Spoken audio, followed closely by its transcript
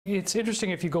It's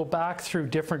interesting, if you go back through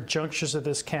different junctures of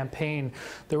this campaign,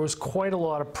 there was quite a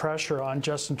lot of pressure on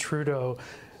Justin Trudeau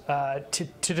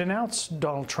to denounce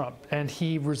Donald Trump, and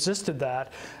he resisted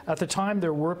that. At the time,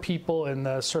 there were people in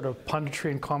the sort of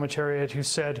punditry and commentariat who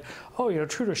said, oh, you know,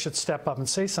 Trudeau should step up and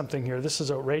say something here. This is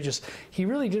outrageous. He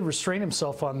really did restrain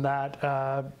himself on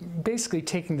that, basically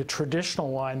taking the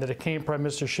traditional line that a Canadian Prime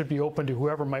Minister should be open to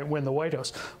whoever might win the White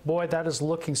House. Boy, that is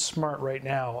looking smart right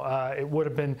now. It would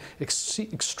have been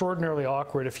extraordinarily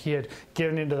awkward if he had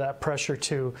given into that pressure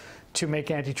to make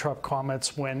anti-Trump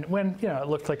comments when you know, it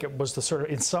looked like it was the sort of,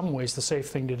 in some ways, the safe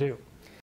thing to do.